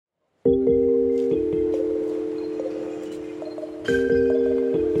Les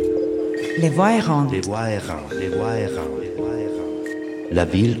voix errantes. Les voix errantes, les voix errantes, les voix errantes. La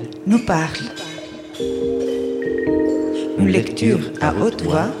ville Nous parle. Une lecture à haute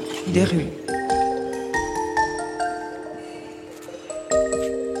voix des rues.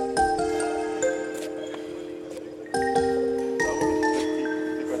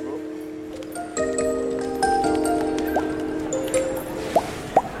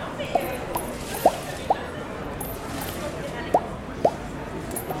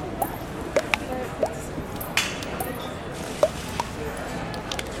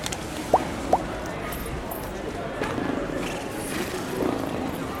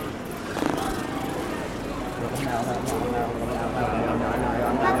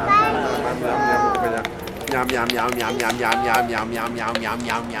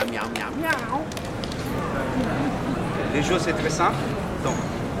 Les jours, c'est très simple. Donc,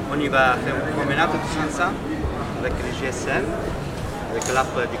 on y va faire une promenade tous ensemble avec le GSM, avec l'app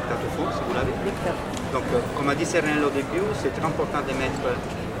dictaphone, si vous l'avez. Donc, comme a dit Serena au début, c'est très important de mettre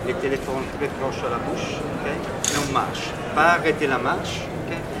les téléphones très proches à la bouche. Okay? Et on marche. Pas arrêter la marche.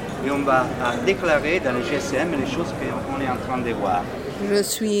 Okay? Et on va déclarer dans le GSM les choses qu'on est en train de voir. Je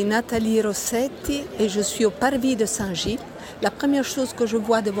suis Nathalie Rossetti et je suis au Parvis de Saint-Gilles. La première chose que je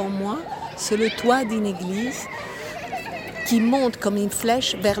vois devant moi, c'est le toit d'une église qui monte comme une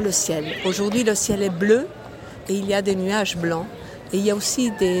flèche vers le ciel. Aujourd'hui, le ciel est bleu et il y a des nuages blancs. Et il y a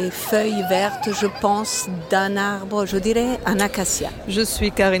aussi des feuilles vertes, je pense, d'un arbre, je dirais un acacia. Je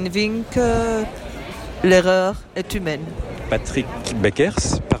suis Karine Vink, l'erreur est humaine. Patrick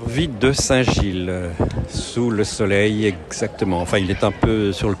Beckers, Parvis de Saint-Gilles, sous le soleil exactement. Enfin, il est un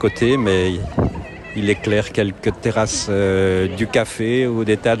peu sur le côté, mais il éclaire quelques terrasses du café où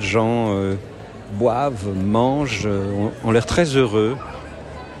des tas de gens boivent, mangent, ont l'air très heureux.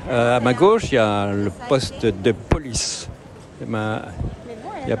 À ma gauche, il y a le poste de police. Il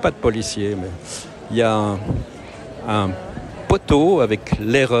n'y a pas de policier, mais il y a un poteau avec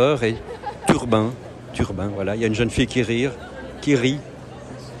l'erreur et turbin, voilà. Il y a une jeune fille qui rit.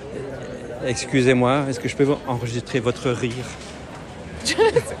 Excusez-moi, est-ce que je peux enregistrer votre rire?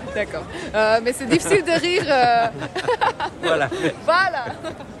 D'accord. Mais c'est difficile de rire. Voilà.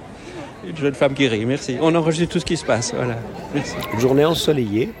 Une jeune femme qui rit, merci. On enregistre tout ce qui se passe, voilà. Merci. Une journée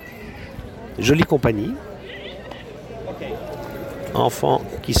ensoleillée, jolie compagnie, enfants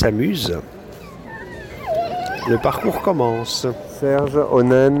qui s'amusent. Le parcours commence. Serge,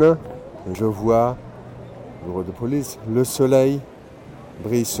 Onen, je vois, bureau de police, le soleil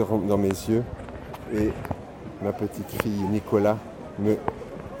brille dans mes yeux et ma petite fille Nicolas me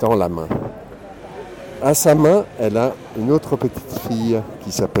tend la main. À sa main, elle a une autre petite fille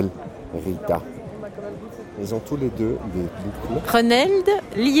qui s'appelle Rita. Ils ont tous les deux des boucles. Renelde,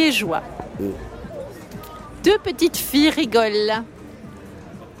 liégeois. Et deux petites filles rigolent.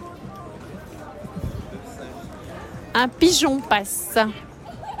 Un pigeon passe.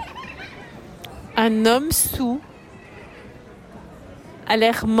 Un homme soûl, a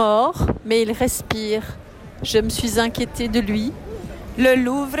l'air mort, mais il respire. Je me suis inquiétée de lui. Le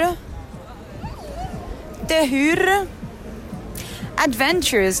Louvre, de Hure,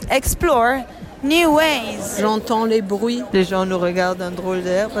 Adventures, Explore, New Ways. J'entends les bruits. Les gens nous regardent d'un drôle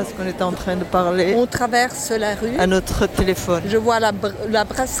d'air parce qu'on est en train de parler. On traverse la rue. À notre téléphone. Je vois la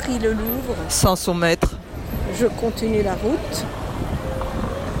brasserie Le Louvre. Sans son maître. Je continue la route.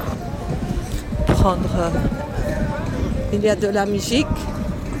 Il y a de la musique.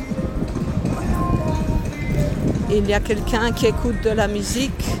 Il y a quelqu'un qui écoute de la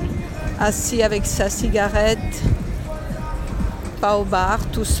musique, assis avec sa cigarette, pas au bar,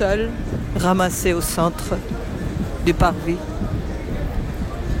 tout seul. Ramassé au centre du Parvis.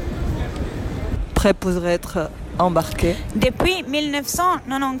 Prêt pour être embarqué. Depuis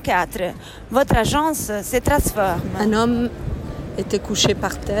 1994, votre agence se transforme. Un homme était couché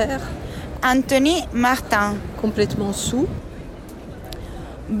par terre. Anthony Martin. Complètement saoul.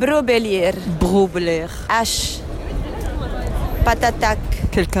 Brobelier. H. Patatac.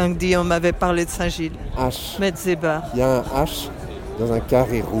 Quelqu'un dit on m'avait parlé de Saint-Gilles. H. Metzébar. Il y a un H dans un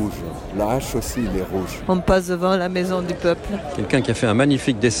carré rouge. Le H aussi, il est rouge. On passe devant la Maison du Peuple. Quelqu'un qui a fait un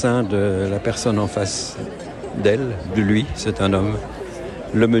magnifique dessin de la personne en face d'elle, de lui, c'est un homme.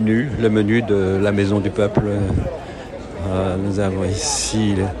 Le menu de la Maison du Peuple. Nous avons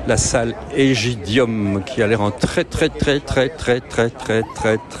ici la salle Égidium qui a l'air en très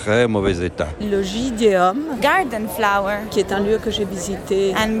mauvais état. Le Gideum, Garden Flower, qui est un lieu que j'ai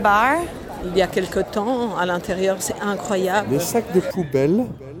visité and bar. Il y a quelque temps. À l'intérieur, c'est incroyable. Les sacs de poubelle,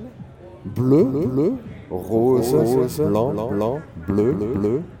 bleu, rose, blanc,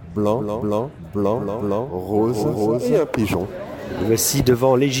 bleu, blanc, blanc, blanc, blanc, rose, rose et un pigeon. Voici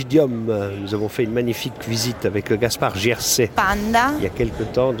devant l'Égidium. Nous avons fait une magnifique visite avec Gaspard Gierset. Panda. Il y a quelque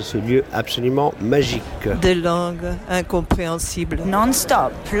temps de ce lieu absolument magique. Des langues incompréhensibles.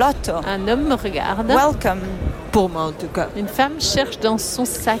 Non-stop. Lotto. Un homme me regarde. Welcome. Pour moi en tout cas. Une femme cherche dans son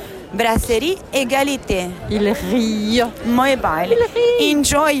sac. Brasserie Égalité. Il rit. Mobile.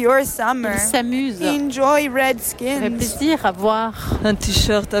 Enjoy your summer. Il s'amuse. Enjoy Ça fait Redskins. plaisir à voir. Un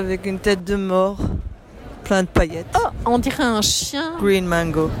t-shirt avec une tête de mort. Plein de paillettes. Oh, on dirait un chien. Green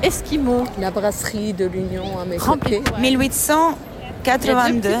mango. Esquimau. La brasserie de l'Union à mes Rempli. côtés.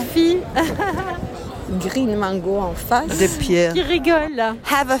 1882. Fille Green Mango en face. Des pierres. qui rigole.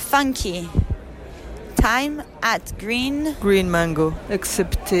 Have a funky. Time at Green. Green mango.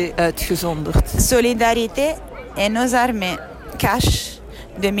 Excepté uitgezonderd. Solidarité et nos armées. Cash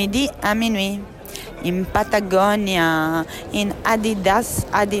de midi à minuit. In Patagonia. In Adidas,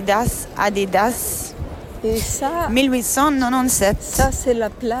 Adidas, Adidas. Et ça, 1897. ça c'est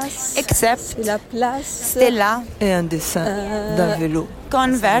la place. Except C'est la place. Stella. Et un dessin d'un vélo.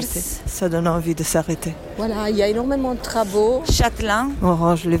 Converse. Ça donne envie de s'arrêter. Voilà, il y a énormément de travaux. Châtelain. On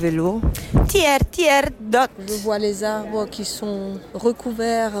range les vélos. Tiers, dot. Je vois les arbres qui sont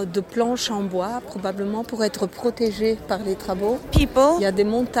recouverts de planches en bois, probablement pour être protégés par les travaux. People. Il y a des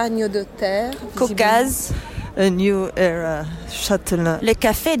montagnes de terre. Caucase. A new era. Châtelain. Le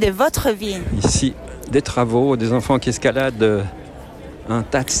café de votre vie. Ici, des travaux, des enfants qui escaladent un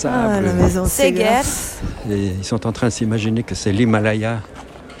tas de sable. La maison Séguer. Et ils sont en train de s'imaginer que c'est l'Himalaya.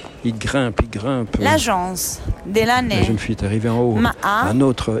 Ils grimpent, ils grimpent. L'agence de La l'année. jeune fille est arrivée en haut. Ma'a. Un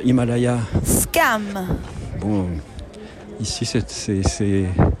autre Himalaya. Scam. Bon, ici, c'est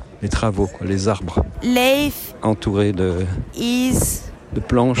les travaux, quoi, les arbres. Leif Entourés de is.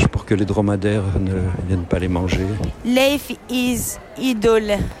 planches pour que les dromadaires ne viennent pas les manger. Leif is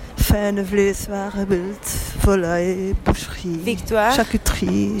idole. Fijne vleeswaren, wild, volaille, boucherie, Victoire.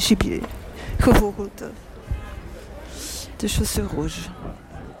 charcuterie, gibier, gevogelte. Des chaussures rouges.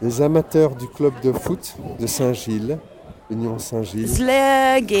 Les amateurs du club de foot de Saint-Gilles, Union Saint-Gilles,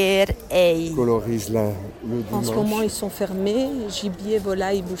 Slugger ei. colorisent le En ce moment, dimanche ils sont fermés. Gibier,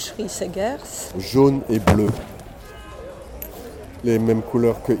 volaille, boucherie, Segers. jaune et bleu. Les mêmes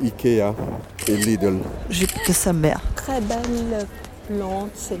couleurs que Ikea et Lidl. Jupe de sa mère. Très belle plante.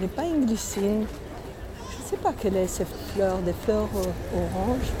 Ce n'est pas une glycine. Je ne sais pas quelle est cette fleur. Des fleurs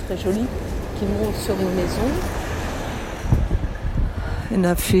oranges, très jolies, qui montent sur une maison. Une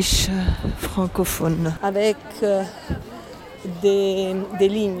affiche francophone. Avec des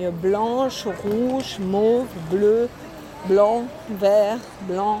lignes blanches, rouges, mauves, bleues, blanc, vert,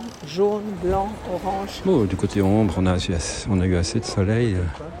 blanc, jaune, blanc, orange. Oh, du côté ombre, on a eu assez de soleil.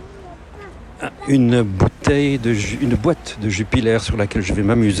 Une boîte de Jupiler sur laquelle je vais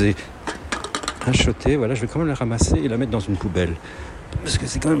m'amuser. Achetée, voilà, je vais quand même la ramasser et la mettre dans une poubelle. Parce que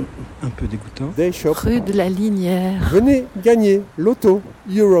c'est quand même un peu dégoûtant. Day Shop. Rue de la Linière. Venez gagner l'auto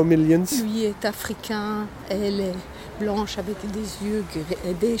Euro Millions. Lui est africain, elle est blanche avec des yeux gris,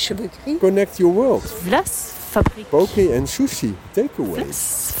 et des cheveux gris. Connect your world. Vlas fabrique. Poke and sushi. Takeaway.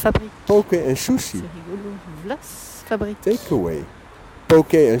 Vlas fabrique. Poke and sushi. C'est rigolo. Vlas fabrique. Takeaway.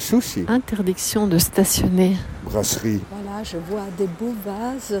 Poke and sushi. Interdiction de stationner. Brasserie Voilà, je vois des beaux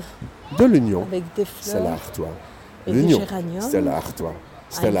vases de l'Union. avec des C'est fleurs l'Artois. et des L'Union. géraniums. C'est l'Artois. À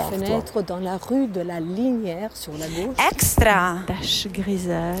C'est une l'Artois. fenêtre dans la rue de la Linière sur la gauche. Extra. Taches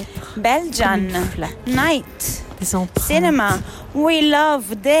grisâtres. Belgian. Comme une flaque. Night. Des empreintes. Cinema. We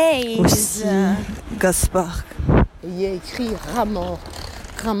love days. Aussi. Gaspard. Et il y a écrit Ramor.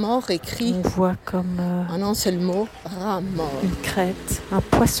 Ramor écrit On voit comme en un seul mot, Ramor. une crête. Un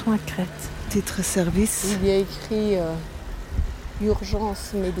poisson à crête. Titre service. Il y a écrit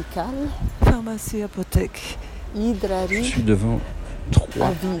urgence médicale, Pharmacie, apothèque. Je hydrarie suis devant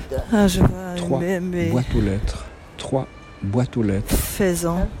à vide. Ah, je vois trois une mais boîtes aux lettres. 3 boîtes aux lettres.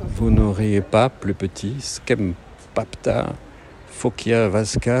 faisan. Vous n'auriez pas plus petit, Skem, Papta, Fokia,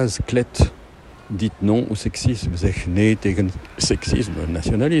 Vasquez, Clet. Dites non au sexisme. Zeg nee tegen sexisme,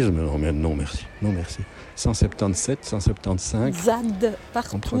 nationalisme. Non, mais non, merci. Non, merci. 177, 175. ZAD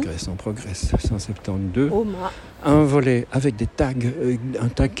partout. On progresse. 172. Oma. Un volet avec des tags, un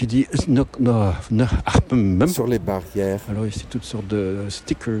tag qui dit même. Sur les barrières. Alors ici toutes sortes de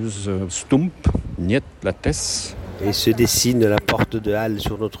stickers, stump, niet, lattès. Et se dessine la porte de Halle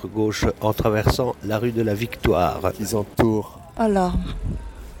sur notre gauche en traversant la rue de la Victoire. Qui entourent Alarme.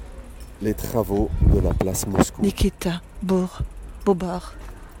 les travaux de la place Moscou. Nikita. Bobard.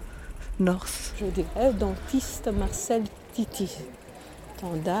 North. Je dirais dentiste Marcel Titi.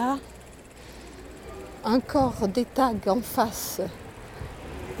 Tanda. Encore des tags en face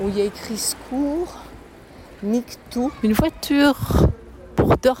où il y a écrit secours, Nictou. Une voiture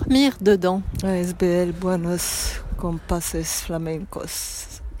pour dormir dedans. ASBL Buenos Compasses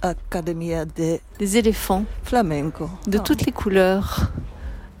Flamencos, Academia de Des éléphants Flamenco. de toutes les couleurs.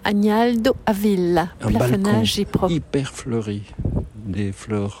 Agnaldo Avila, Un balcon plafonnage et propre. hyper fleuri, des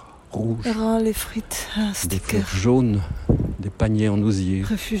fleurs rouges, Les frites, des stickers. fleurs jaunes, des paniers en osier.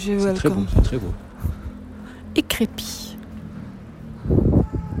 Réfugiés C'est très beau, welcome. c'est très beau. Et crépi.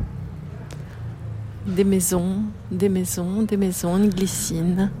 Des maisons, des maisons, des maisons, une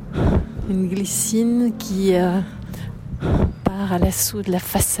glycine. Une glycine qui part à l'assaut de la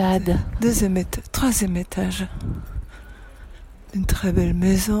façade. Troisième étage. Une très belle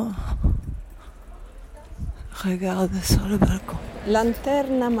maison. Regarde sur le balcon.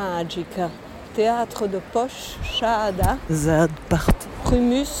 Lanterna Magica, théâtre de poche, Shahada, Zad partout.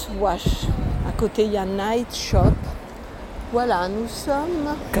 Primus Wash. À côté, il y a Night Shop. Voilà, nous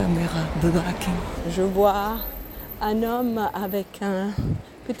sommes... Caméra de tracking. Je vois un homme avec un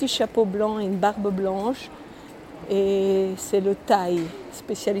petit chapeau blanc et une barbe blanche. Et c'est le Thaï,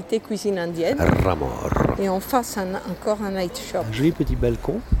 spécialité cuisine indienne. Ramor. Et en face, encore un night shop. Un joli petit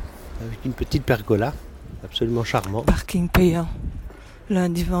balcon avec une petite pergola, absolument charmant. Parking payant.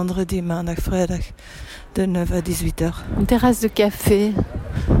 Lundi, vendredi, maandag, vrijdag, de 9 à 18h. Une terrasse de café,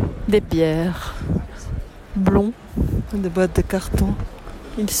 des bières, blonds. Des boîtes de carton.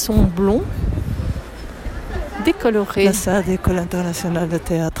 Ils sont blonds, décolorés. La salle d'École internationale de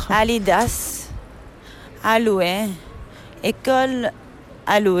théâtre. Alidas, alloué, école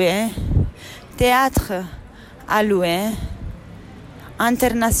alloué, théâtre alloué,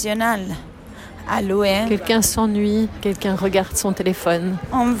 international alloué. Quelqu'un s'ennuie, quelqu'un regarde son téléphone.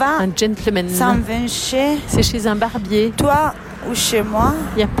 On va Un gentleman. s'en va chez C'est chez un barbier. toi ou chez moi.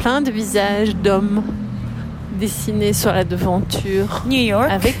 Il y a plein de visages d'hommes dessinés sur la devanture, New York,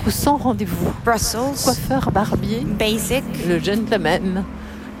 avec ou sans rendez-vous. Brussels, Coiffeur, barbier, basic. le gentleman.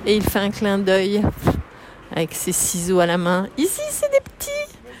 Et il fait un clin d'œil avec ses ciseaux à la main. Ici, c'est des petits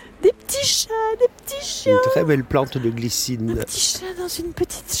chats, des petits chiens. Une très belle plante de glycine. Un petit chat dans une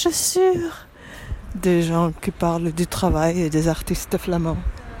petite chaussure. Des gens qui parlent du travail et des artistes flamands.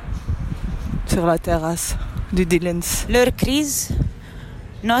 Sur la terrasse du Dillens. Leur crise,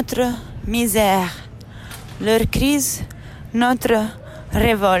 notre misère. Leur crise, notre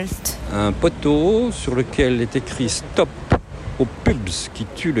révolte. Un poteau sur lequel est écrit Stop aux pubs qui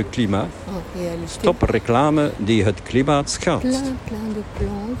tuent le climat. En réalité, Stop reclame die het klimaat schaadt. plein de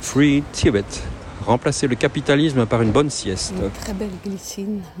plantes. Free Tibet. Remplacer le capitalisme par une bonne sieste. Une très belle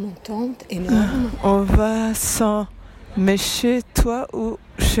glycine montante, énorme. On va sans... Mais chez toi ou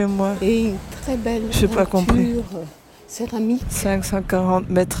chez moi? Et une très belle J'ai pas compris. Céramique. 540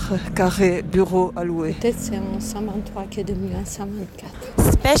 mètres carrés, bureau alloué. Peut-être c'est en 123 qui est devenu un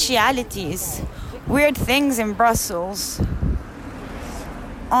 124. Specialities, weird things in Brussels.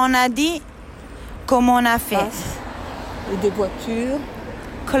 On a dit comme on a fait. Et des voitures.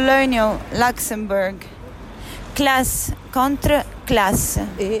 Colonial Luxembourg. Classe contre classe.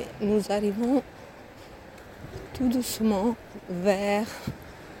 Et nous arrivons tout doucement vers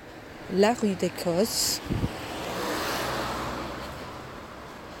la rue d'Écosse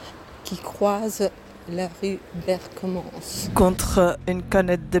qui croise la rue Bercommance. Contre une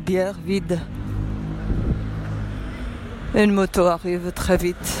canette de bière vide. Une moto arrive très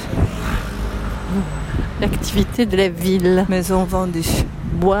vite. L'activité de la ville. Maison vendue.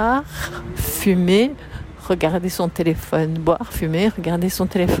 Boire, fumer, regarder son téléphone. Boire, fumer, regarder son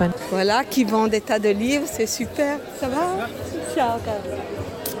téléphone. Voilà, qui vend des tas de livres, c'est super. Ça va? Ciao, Carla.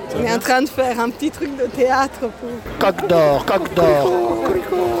 On est en train de faire un petit truc de théâtre. Coq d'or, coq d'or.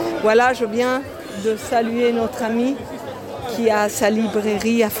 Voilà, je viens de saluer notre ami qui a sa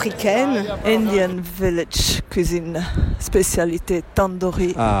librairie africaine. Indian Village Cuisine, spécialité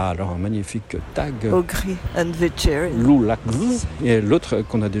tandoori. Ah, alors un magnifique tag. Au gris and vegetarian. Loulakz. Et l'autre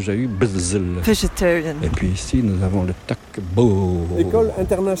qu'on a déjà eu, Bzl. Vegetarian. Et puis ici, nous avons le tac Beau. École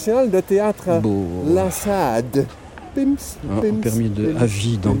internationale de théâtre Beau. La SAD. Pims, Un permis de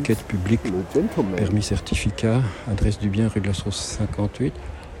avis d'enquête publique, Le gentleman. permis certificat, adresse du bien, rue de la Source 58.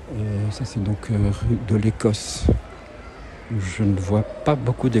 Ça, c'est donc rue de l'Écosse. Je ne vois pas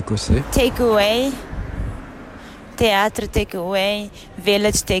beaucoup d'Écossais. Takeaway, théâtre takeaway,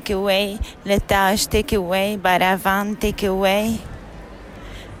 village takeaway, l'étage takeaway, Baravan takeaway,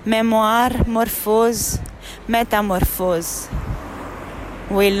 mémoire, morphose, métamorphose.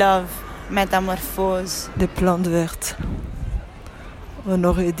 We love métamorphose. Des plantes vertes. On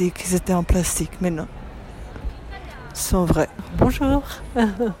aurait dit qu'ils étaient en plastique, mais non. Ils sont vrais. Bonjour.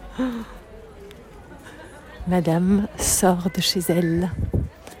 Madame sort de chez elle.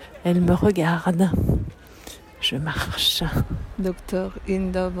 Elle me regarde. Je marche. Dr.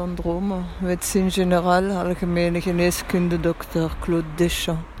 Inda van Drome, médecine générale, algemene geneeskunde, Dr. Claude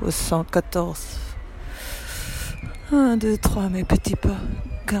Deschamps, au 114. 1, 2, 3, mes petits pas.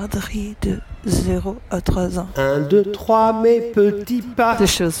 Garderie de 0 à 3 ans. 1, 2, 3, mes petits pas. Des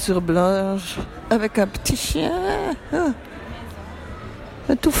chaussures blanches, avec un petit chien.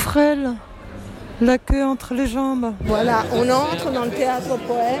 Tout frêle. La queue entre les jambes. Voilà, on entre dans le théâtre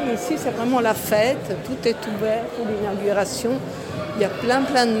poème. Ici, c'est vraiment la fête. Tout est ouvert pour l'inauguration. Il y a plein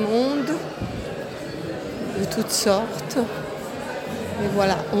de monde, de toutes sortes. Et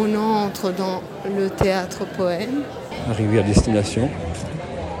voilà, on entre dans le théâtre poème. Arrivé à destination,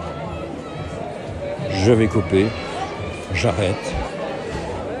 je vais couper, j'arrête.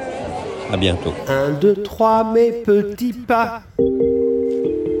 À bientôt. 1, 2, 3, mes petits pas.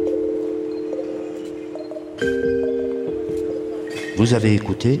 Vous avez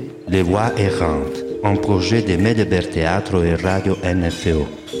écouté Les Voix errantes, un projet de Medeber Théâtre et Radio NFO,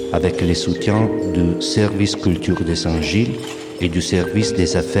 avec le soutien du Service Culture de Saint-Gilles et du Service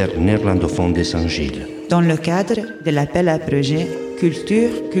des Affaires néerlandophones de Saint-Gilles. Dans le cadre de l'appel à projet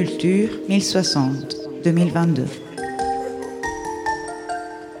Culture 1060 2022.